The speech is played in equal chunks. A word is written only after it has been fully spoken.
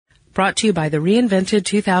Brought to you by the reinvented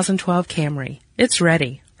 2012 Camry. It's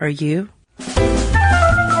ready. Are you?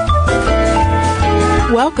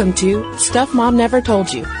 Welcome to Stuff Mom Never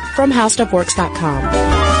Told You from HowStuffWorks.com.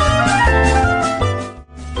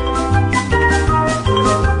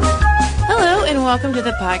 Hello and welcome to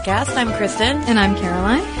the podcast. I'm Kristen. And I'm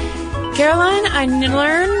Caroline. Caroline, I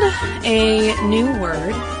learned a new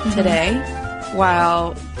word today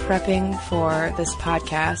while prepping for this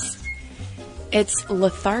podcast. It's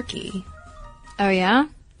lethargy. Oh, yeah?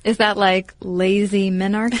 Is that like lazy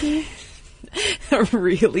menarchy? A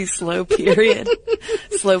really slow period.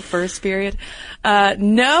 Slow first period.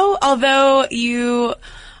 No, although you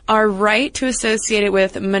are right to associate it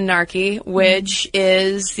with menarche, which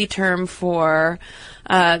is the term for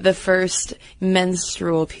the first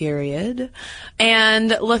menstrual period.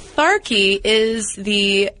 And lethargy is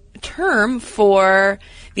the term for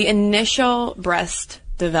the initial breast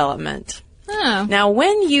development. Oh. Now,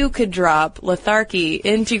 when you could drop lethargy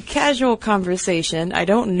into casual conversation, I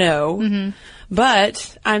don't know,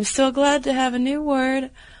 but I'm still glad to have a new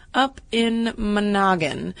word up in my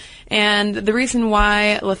noggin. And the reason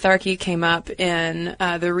why lethargy came up in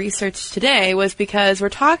the research today was because we're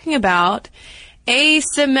talking about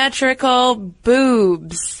asymmetrical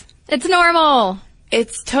boobs. It's normal.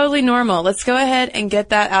 It's totally normal. Let's go ahead and get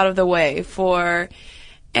that out of the way for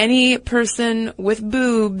any person with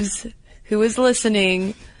boobs who is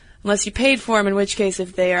listening, unless you paid for them, in which case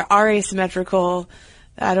if they are asymmetrical,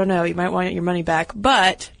 I don't know, you might want your money back.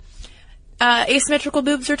 But asymmetrical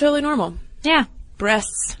boobs are totally normal. Yeah.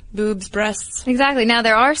 Breasts, boobs, breasts. Exactly. Now,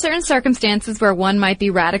 there are certain circumstances where one might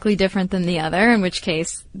be radically different than the other, in which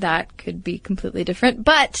case that could be completely different.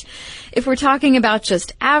 But if we're talking about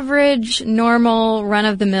just average, normal,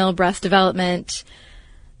 run-of-the-mill breast development,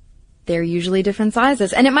 they're usually different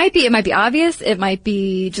sizes. And it might be obvious. It might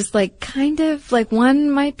be just like kind of like one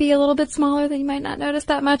might be a little bit smaller that you might not notice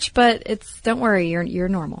that much, but don't worry, you're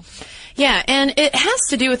normal. Yeah, and it has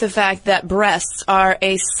to do with the fact that breasts are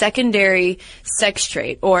a secondary sex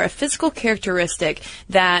trait or a physical characteristic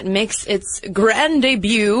that makes its grand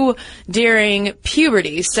debut during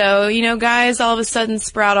puberty. So, guys all of a sudden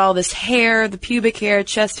sprout all this hair, the pubic hair,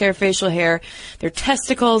 chest hair, facial hair, their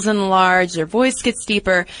testicles enlarge, their voice gets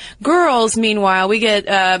deeper. Girls, meanwhile, we get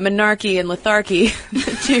menarche and lethargy,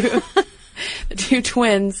 the two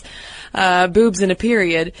twins. Boobs in a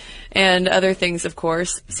period, and other things, of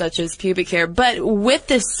course, such as pubic hair. But with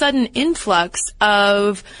this sudden influx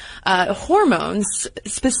of hormones,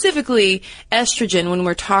 specifically estrogen, when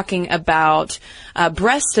we're talking about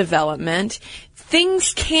breast development,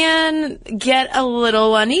 things can get a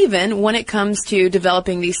little uneven when it comes to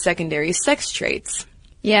developing these secondary sex traits.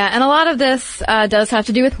 Yeah, and a lot of this does have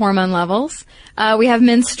to do with hormone levels. We have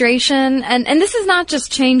menstruation, and this is not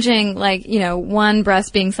just changing, one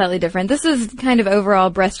breast being slightly different. This is kind of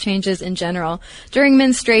overall breast changes in general. During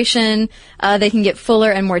menstruation, they can get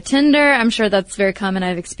fuller and more tender. I'm sure that's very common.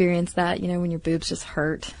 I've experienced that, when your boobs just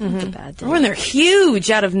hurt. It's a bad day. Or when they're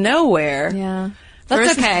huge out of nowhere. Yeah.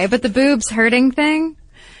 That's okay, but the boobs hurting thing?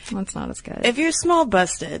 That's not as good. If you're small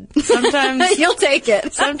busted, sometimes you'll take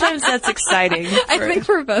it. Sometimes that's exciting. I think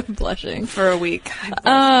we're both blushing for a week.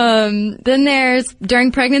 Then there's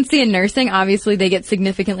during pregnancy and nursing. Obviously, they get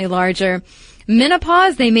significantly larger.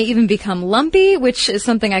 Menopause, they may even become lumpy, which is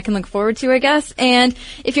something I can look forward to, I guess. And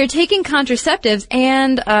if you're taking contraceptives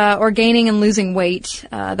and or gaining and losing weight,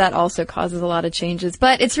 that also causes a lot of changes.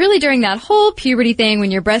 But it's really during that whole puberty thing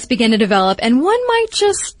when your breasts begin to develop, and one might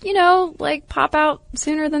just, pop out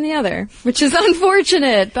sooner than the other, which is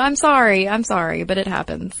unfortunate. But I'm sorry, but it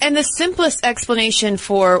happens. And the simplest explanation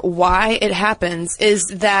for why it happens is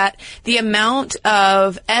that the amount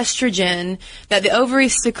of estrogen that the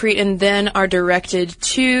ovaries secrete and then are directed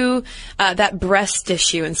to that breast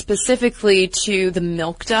tissue, and specifically to the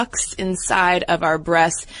milk ducts inside of our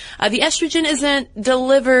breasts. The estrogen isn't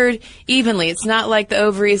delivered evenly. It's not like the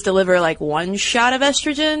ovaries deliver like one shot of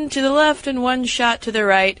estrogen to the left and one shot to the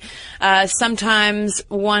right. Sometimes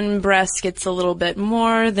one breast gets a little bit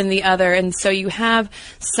more than the other, and so you have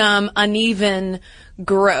some uneven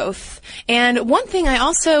growth. And one thing I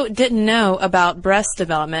also didn't know about breast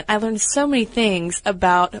development, I learned so many things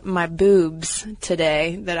about my boobs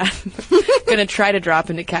today that I'm going to try to drop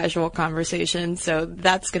into casual conversation, so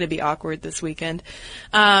that's going to be awkward this weekend.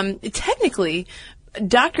 Technically,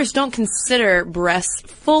 doctors don't consider breasts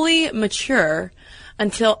fully mature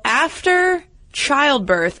until after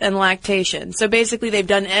childbirth and lactation. So basically they've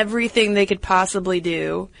done everything they could possibly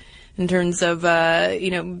do in terms of,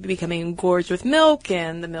 becoming gorged with milk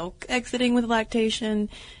and the milk exiting with lactation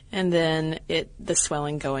and then the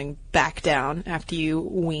swelling going back down after you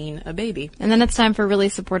wean a baby. And then it's time for really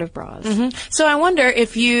supportive bras. So I wonder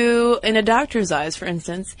if you, in a doctor's eyes, for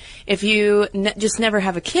instance, if you just never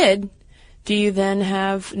have a kid, do you then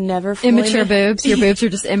have never fully Immature boobs. Your boobs are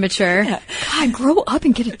just immature. Yeah. God, grow up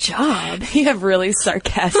and get a job. You have really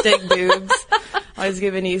sarcastic boobs. Always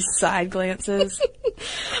giving you side glances.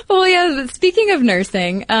 Well, yeah, but speaking of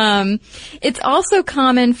nursing, it's also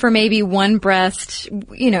common for maybe one breast,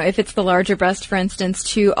 if it's the larger breast, for instance,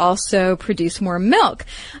 to also produce more milk.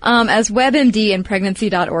 As WebMD and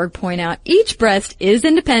Pregnancy.org point out, each breast is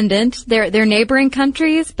independent. They're neighboring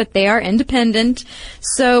countries, but they are independent.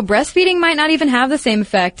 So breastfeeding might not even have the same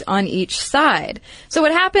effect on each side. So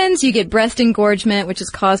what happens? You get breast engorgement, which is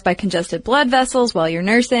caused by congested blood vessels while you're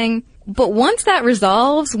nursing. But once that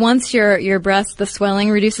resolves, once your breast, the swelling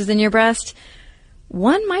reduces in your breast,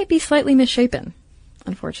 one might be slightly misshapen,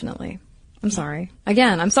 unfortunately. I'm sorry.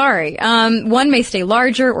 Again, I'm sorry. One may stay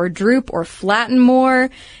larger or droop or flatten more.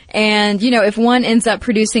 And, if one ends up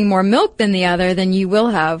producing more milk than the other, then you will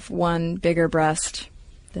have one bigger breast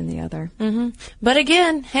than the other. But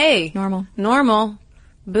again, hey. Normal.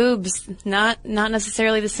 Boobs, not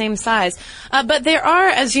necessarily the same size. But there are,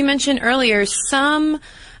 as you mentioned earlier, some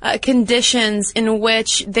conditions in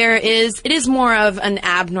which it is more of an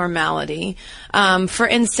abnormality. For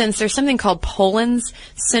instance, there's something called Poland's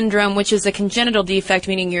syndrome, which is a congenital defect,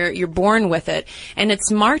 meaning you're born with it. And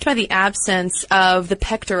it's marked by the absence of the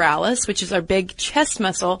pectoralis, which is our big chest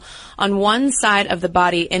muscle, on one side of the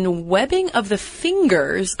body, and webbing of the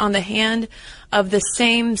fingers on the hand of the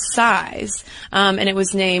same size. And it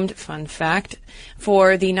was named, fun fact,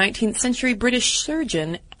 for the 19th century British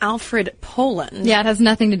surgeon Alfred Poland. Yeah, it has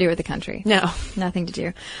nothing to do with the country. No. Nothing to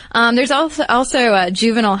do. There's also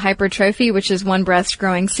juvenile hypertrophy, which is one breast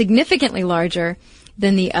growing significantly larger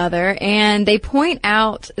than the other. And they point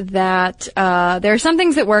out that there are some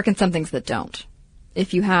things that work and some things that don't.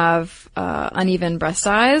 If you have uneven breast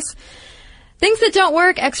size. Things that don't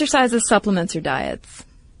work, exercises, supplements, or diets.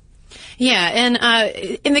 Yeah, and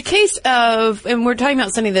in the case of, and we're talking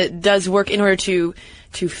about something that does work in order to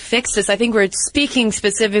fix this, I think we're speaking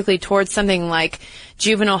specifically towards something like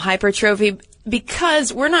juvenile hypertrophy,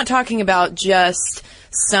 because we're not talking about just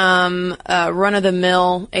some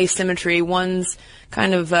run-of-the-mill asymmetry. One's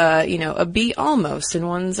kind of, a B almost, and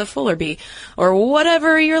one's a fuller B, or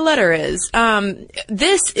whatever your letter is.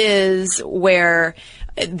 This is where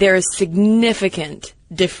there's significant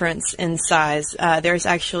difference in size. There's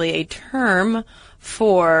actually a term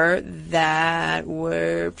for that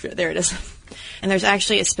word. There it is. And there's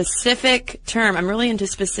actually a specific term. I'm really into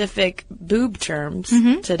specific boob terms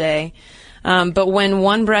today. But when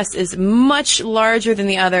one breast is much larger than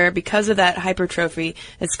the other because of that hypertrophy,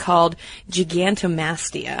 it's called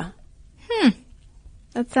gigantomastia.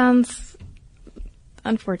 That sounds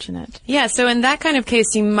unfortunate. Yeah, so in that kind of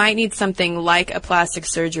case, you might need something like a plastic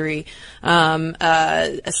surgery,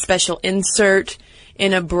 a special insert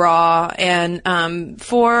in a bra, and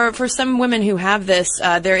for some women who have this,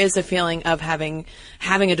 there is a feeling of having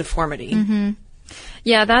a deformity.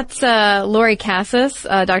 Yeah, that's Lori Cassis,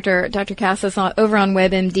 Dr. Cassis over on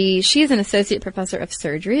WebMD. She's an associate professor of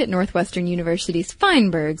surgery at Northwestern University's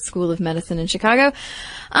Feinberg School of Medicine in Chicago.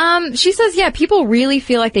 She says, people really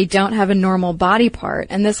feel like they don't have a normal body part,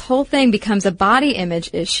 and this whole thing becomes a body image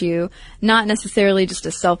issue, not necessarily just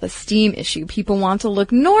a self-esteem issue. People want to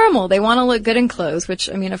look normal. They want to look good in clothes, which,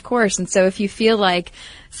 of course. And so if you feel like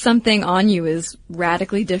something on you is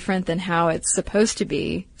radically different than how it's supposed to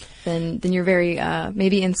be, then you're very,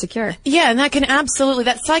 maybe insecure. Yeah, and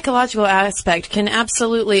that psychological aspect can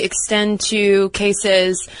absolutely extend to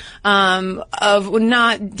cases, of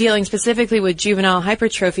not dealing specifically with juvenile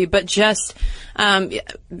hypertrophy, but just,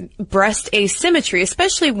 breast asymmetry,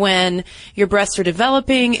 especially when your breasts are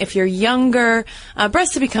developing. If you're younger,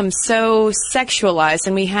 breasts have become so sexualized,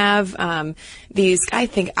 and we have, these, I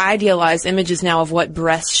think, idealized images now of what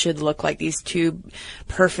breasts should look like, these two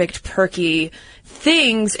perfect, perky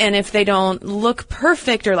things, and if they don't look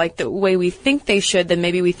perfect or like the way we think they should, then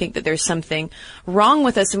maybe we think that there's something wrong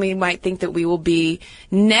with us, and we might think that we will be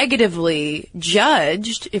negatively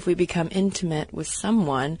judged if we become intimate with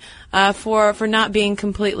someone for not being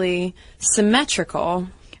completely symmetrical.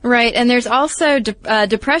 Right, and there's also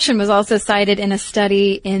depression was also cited in a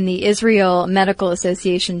study in the Israel Medical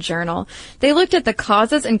Association Journal. They looked at the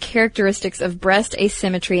causes and characteristics of breast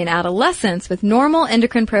asymmetry in adolescents with normal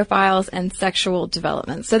endocrine profiles and sexual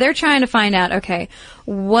development. So they're trying to find out, okay,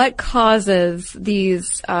 what causes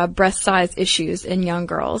these breast size issues in young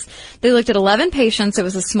girls? They looked at 11 patients. It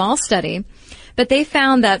was a small study. But they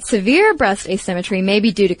found that severe breast asymmetry may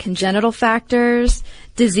be due to congenital factors,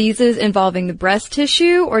 diseases involving the breast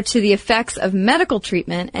tissue, or to the effects of medical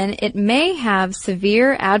treatment, and it may have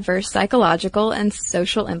severe adverse psychological and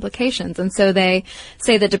social implications. And so they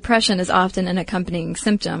say that depression is often an accompanying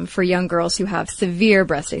symptom for young girls who have severe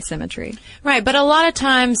breast asymmetry. Right, but a lot of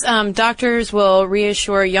times doctors will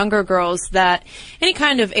reassure younger girls that any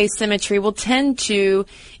kind of asymmetry will tend to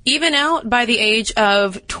even out by the age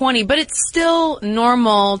of 20, but it's still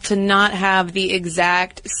normal to not have the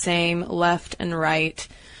exact same left and right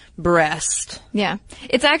breast. Yeah.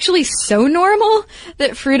 It's actually so normal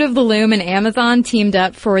that Fruit of the Loom and Amazon teamed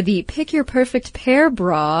up for the Pick Your Perfect Pair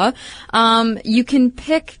bra. You can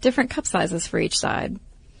pick different cup sizes for each side.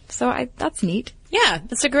 So that's neat. Yeah,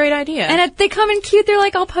 that's a great idea. And they come in cute. They're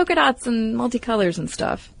like all polka dots and multicolors and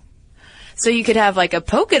stuff. So you could have like a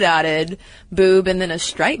polka dotted boob and then a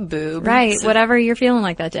striped boob. Right. So whatever you're feeling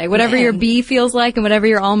like that day. Whatever your B feels like and whatever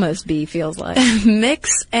your almost B feels like.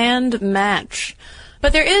 Mix and match.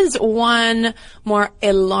 But there is one more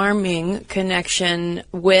alarming connection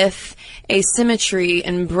with asymmetry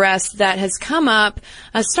in breast that has come up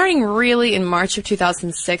starting really in March of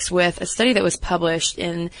 2006 with a study that was published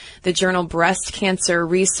in the journal Breast Cancer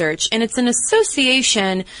Research. And it's an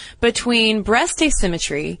association between breast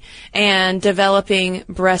asymmetry and developing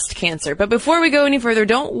breast cancer. But before we go any further,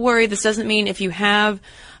 don't worry. This doesn't mean if you have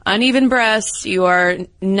uneven breasts, you are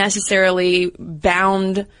necessarily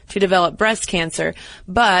bound to develop breast cancer,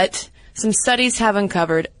 but some studies have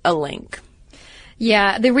uncovered a link.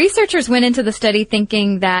 Yeah, the researchers went into the study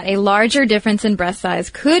thinking that a larger difference in breast size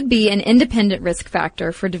could be an independent risk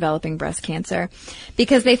factor for developing breast cancer,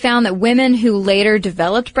 because they found that women who later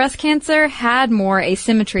developed breast cancer had more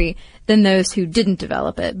asymmetry than those who didn't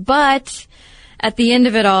develop it. But at the end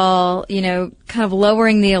of it all, kind of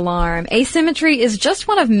lowering the alarm, asymmetry is just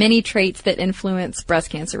one of many traits that influence breast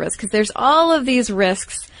cancer risk, because there's all of these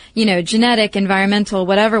risks, genetic, environmental,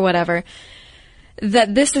 whatever,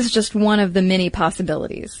 that this is just one of the many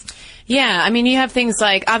possibilities. Yeah, I mean, you have things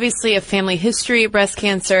like, obviously, a family history of breast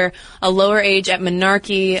cancer, a lower age at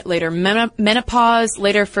menarche, later menopause,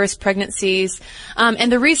 later first pregnancies.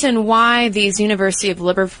 And the reason why these University of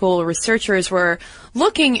Liverpool researchers were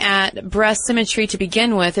looking at breast symmetry to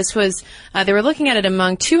begin with, they were looking at it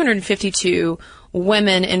among 252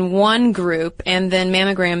 women in one group, and then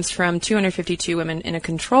mammograms from 252 women in a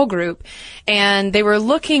control group. And they were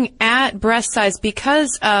looking at breast size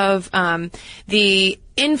because of the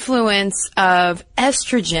influence of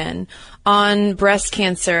estrogen on breast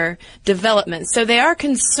cancer development. So they are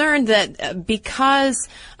concerned that because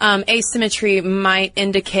asymmetry might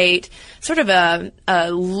indicate sort of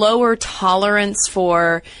a lower tolerance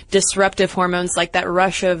for disruptive hormones like that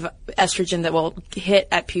rush of estrogen that will hit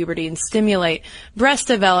at puberty and stimulate breast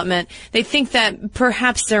development, they think that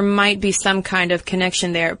perhaps there might be some kind of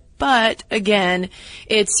connection there. But, again,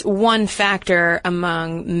 it's one factor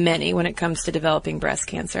among many when it comes to developing breast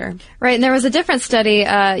cancer. Right, and there was a different study,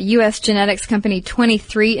 U.S. genetics company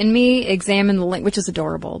 23andMe examined the link, which is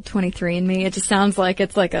adorable, 23andMe. It just sounds like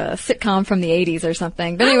it's like a sitcom from the 80s or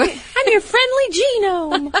something. But anyway. I'm your friendly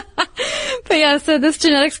genome. But yeah, so this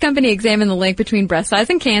genetics company examined the link between breast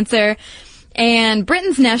size and cancer. And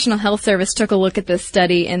Britain's National Health Service took a look at this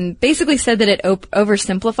study and basically said that it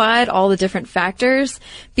oversimplified all the different factors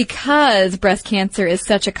because breast cancer is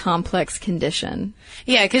such a complex condition.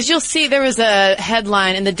 Yeah, because you'll see there was a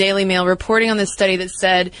headline in the Daily Mail reporting on this study that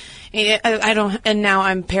said, and now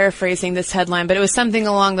I'm paraphrasing this headline, but it was something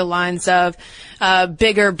along the lines of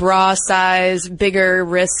bigger bra size, bigger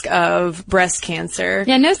risk of breast cancer.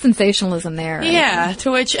 Yeah, no sensationalism there. Yeah,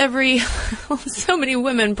 to which so many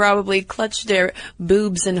women probably clutched their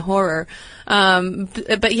boobs in horror.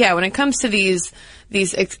 But yeah, when it comes to these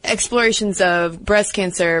explorations of breast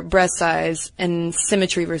cancer, breast size, and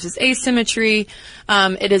symmetry versus asymmetry,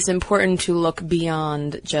 it is important to look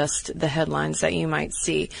beyond just the headlines that you might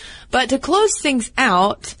see. But to close things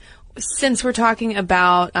out, since we're talking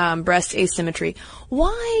about breast asymmetry,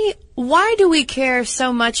 why do we care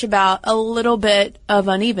so much about a little bit of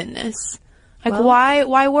unevenness?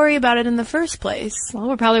 Why worry about it in the first place? Well,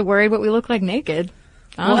 we're probably worried what we look like naked,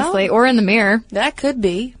 honestly, or in the mirror. That could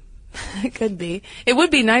be. It could be. It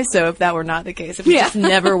would be nice, though, if that were not the case. If we just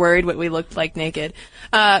never worried what we looked like naked.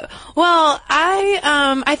 I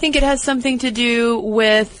think it has something to do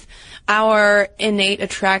with our innate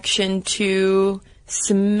attraction to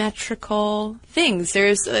symmetrical things.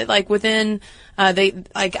 There's within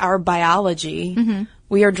our biology,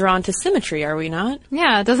 we are drawn to symmetry, are we not?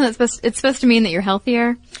 Yeah, it's supposed to mean that you're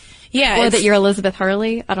healthier? Yeah. Or that you're Elizabeth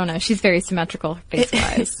Hurley. I don't know. She's very symmetrical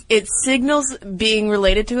face-wise. It signals being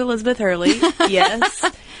related to Elizabeth Hurley, yes.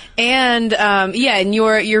 And, and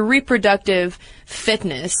your reproductive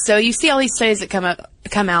fitness. So you see all these studies that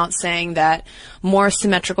come out saying that more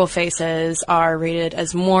symmetrical faces are rated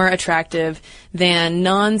as more attractive than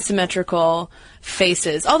non-symmetrical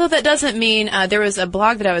faces. Although that doesn't mean, there was a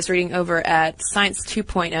blog that I was reading over at Science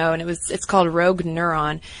 2.0, and it's called Rogue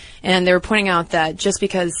Neuron, and they were pointing out that just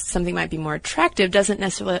because something might be more attractive doesn't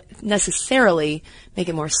necessarily make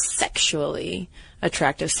it more sexually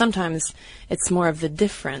attractive. Sometimes it's more of the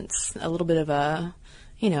difference, a little bit of a,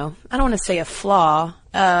 I don't want to say a flaw,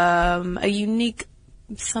 a unique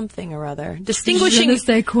something or other. Distinguishing. Je ne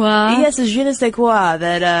sais quoi. Yes, a je ne sais quoi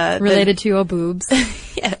that, related to your boobs.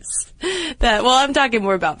 Yes. I'm talking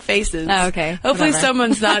more about faces. Oh, okay. Hopefully Whatever.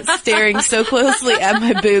 someone's not staring so closely at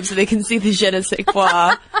my boobs so they can see the je ne sais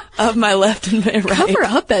quoi of my left and my right. Cover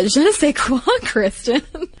up that je ne sais quoi, Kristen.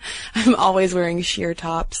 I'm always wearing sheer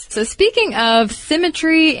tops. So speaking of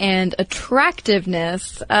symmetry and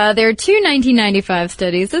attractiveness, there are two 1995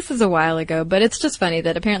 studies. This is a while ago, but it's just funny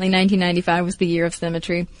that apparently 1995 was the year of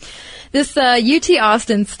symmetry. This UT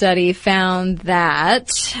Austin study found that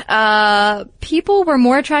people were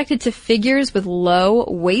more attracted to figures with low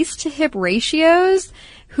waist-to-hip ratios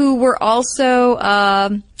who were also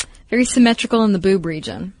very symmetrical in the boob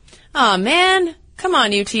region. Oh man, come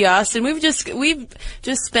on, UT Austin. We've just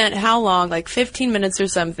spent how long? Like 15 minutes or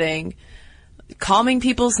something, calming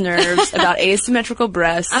people's nerves about asymmetrical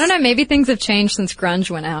breasts. I don't know, maybe things have changed since grunge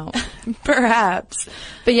went out. Perhaps.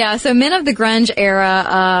 But yeah, so men of the grunge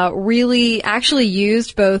era really actually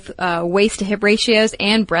used both waist to hip ratios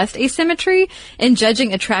and breast asymmetry in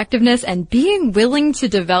judging attractiveness and being willing to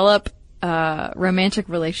develop romantic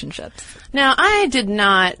relationships. Now, I did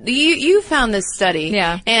not. You found this study.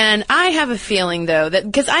 Yeah. And I have a feeling, though, that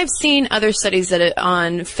because I've seen other studies that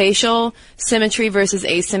on facial symmetry versus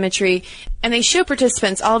asymmetry, and they show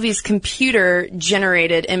participants all these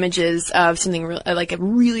computer-generated images of something like a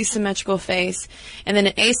really symmetrical face, and then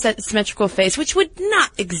an asymmetrical face, which would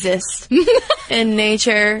not exist in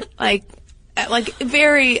nature. They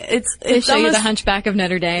show you the Hunchback of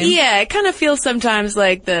Notre Dame. Yeah, it kind of feels sometimes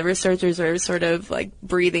like the researchers are sort of like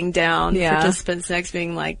breathing down participants next,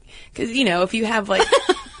 being like, because, if you have like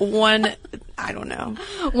one, I don't know.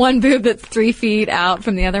 One boob that's 3 feet out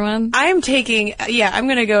from the other one. I'm going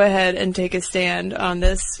to go ahead and take a stand on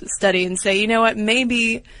this study and say, you know what,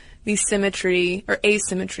 maybe the symmetry or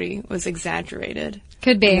asymmetry was exaggerated.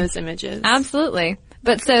 Could be. In those images. Absolutely.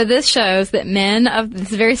 But so this shows that this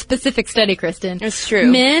is a very specific study, Kristen. It's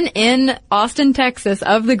true. Men in Austin, Texas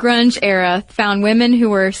of the grunge era found women who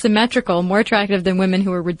were symmetrical more attractive than women who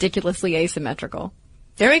were ridiculously asymmetrical.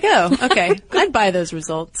 There we go. Okay. I'd buy those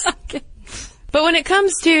results. Okay. But when it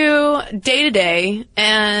comes to day-to-day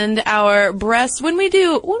and our breasts, when we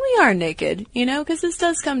are naked, because this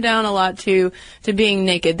does come down a lot to being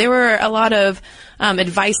naked. There were a lot of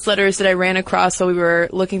advice letters that I ran across while we were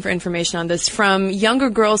looking for information on this from younger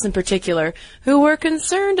girls in particular who were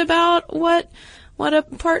concerned about what a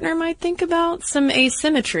partner might think about some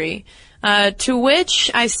asymmetry. To which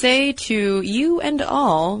I say to you and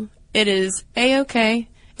all, it is A-okay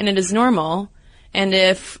and it is normal. And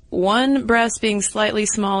if one breast being slightly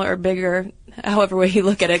smaller or bigger, however way you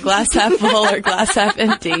look at it, glass half full or glass half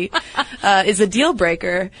empty, is a deal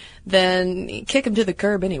breaker, then kick them to the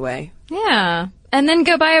curb anyway. Yeah. And then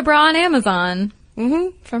go buy a bra on Amazon.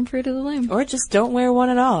 Mm-hmm. From Fruit of the Loom. Or just don't wear one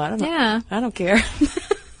at all. I don't know. Yeah. I don't care.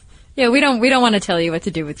 Yeah, we don't want to tell you what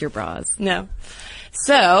to do with your bras. No.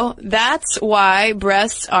 So that's why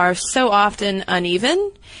breasts are so often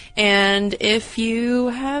uneven. And if you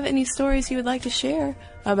have any stories you would like to share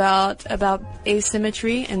about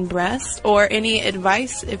asymmetry and breast, or any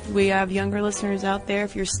advice, if we have younger listeners out there,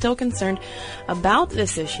 if you're still concerned about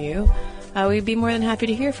this issue, we'd be more than happy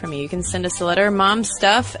to hear from you. You can send us a letter.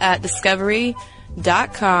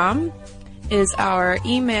 momstuff@discovery.com is our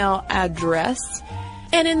email address.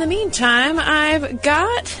 And in the meantime, I've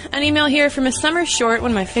got an email here from a summer short,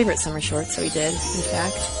 one of my favorite summer shorts that we did, in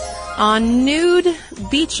fact, on nude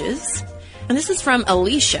beaches. And this is from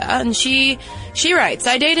Alicia, and she writes,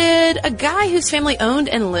 I dated a guy whose family owned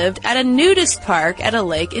and lived at a nudist park at a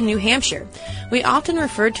lake in New Hampshire. We often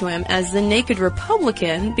referred to him as the Naked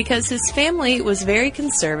Republican because his family was very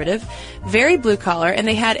conservative, very blue-collar, and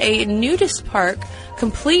they had a nudist park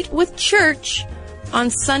complete with church on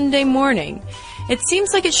Sunday morning. It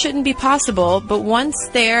seems like it shouldn't be possible, but once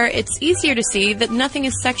there, it's easier to see that nothing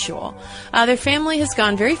is sexual. Their family has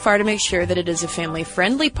gone very far to make sure that it is a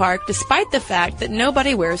family-friendly park, despite the fact that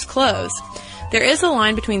nobody wears clothes. There is a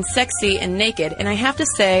line between sexy and naked, and I have to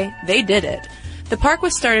say, they did it. The park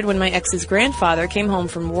was started when my ex's grandfather came home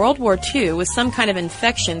from World War II with some kind of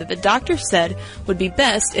infection that the doctor said would be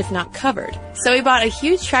best if not covered. So he bought a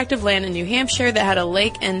huge tract of land in New Hampshire that had a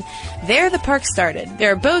lake, and there the park started.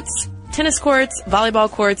 There are boats, tennis courts, volleyball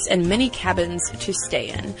courts, and many cabins to stay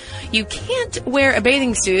in. You can't wear a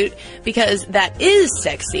bathing suit because that is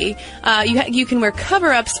sexy. You can wear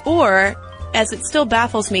cover-ups, or, as it still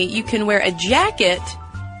baffles me, you can wear a jacket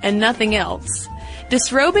and nothing else.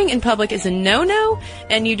 Disrobing in public is a no-no,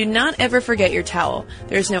 and you do not ever forget your towel.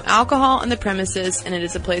 There is no alcohol on the premises, and it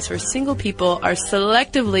is a place where single people are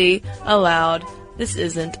selectively allowed. This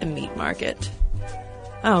isn't a meat market.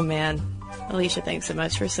 Oh, man. Alicia, thanks so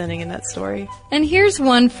much for sending in that story. And here's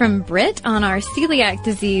one from Britt on our celiac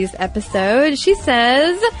disease episode. She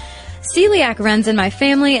says, celiac runs in my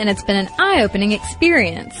family, and it's been an eye-opening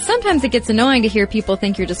experience. Sometimes it gets annoying to hear people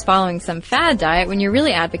think you're just following some fad diet when you're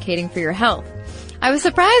really advocating for your health. I was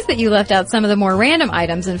surprised that you left out some of the more random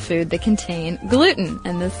items in food that contain gluten,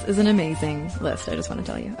 and this is an amazing list, I just want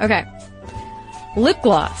to tell you. Okay. Lip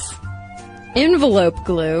gloss, envelope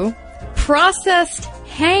glue, processed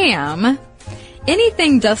ham,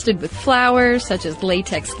 anything dusted with flowers, such as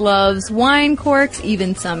latex gloves, wine corks,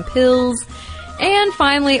 even some pills, and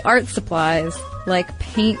finally art supplies, like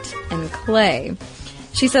paint and clay.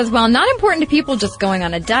 She says, while not important to people just going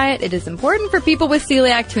on a diet, it is important for people with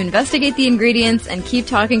celiac to investigate the ingredients and keep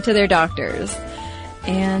talking to their doctors.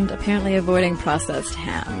 And apparently avoiding processed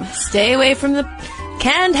ham. Stay away from the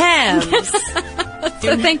canned hams.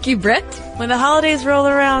 So thank you, Britt. When the holidays roll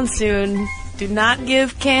around soon, do not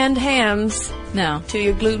give canned hams No. to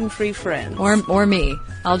your gluten-free friends. Or me.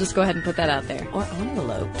 I'll just go ahead and put that out there. Or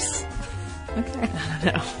envelopes. Okay. I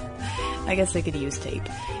don't know. I guess they could use tape.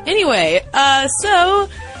 Anyway, so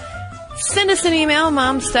send us an email,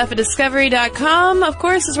 momstuff@discovery.com. Of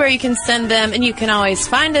course, is where you can send them, and you can always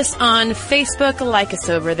find us on Facebook. Like us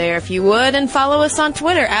over there if you would, and follow us on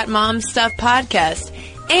Twitter @MomStuffPodcast.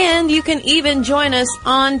 And you can even join us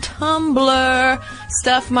on Tumblr,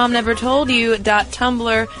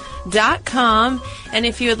 stuffmomnevertoldyou.tumblr.com. And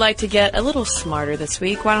if you would like to get a little smarter this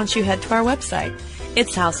week, why don't you head to our website?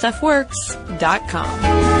 It's howstuffworks.com.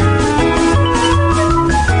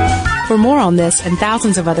 For more on this and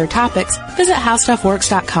thousands of other topics, visit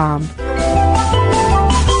howstuffworks.com.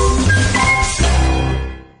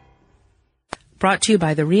 Brought to you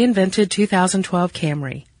by the reinvented 2012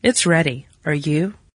 Camry. It's ready. Are you?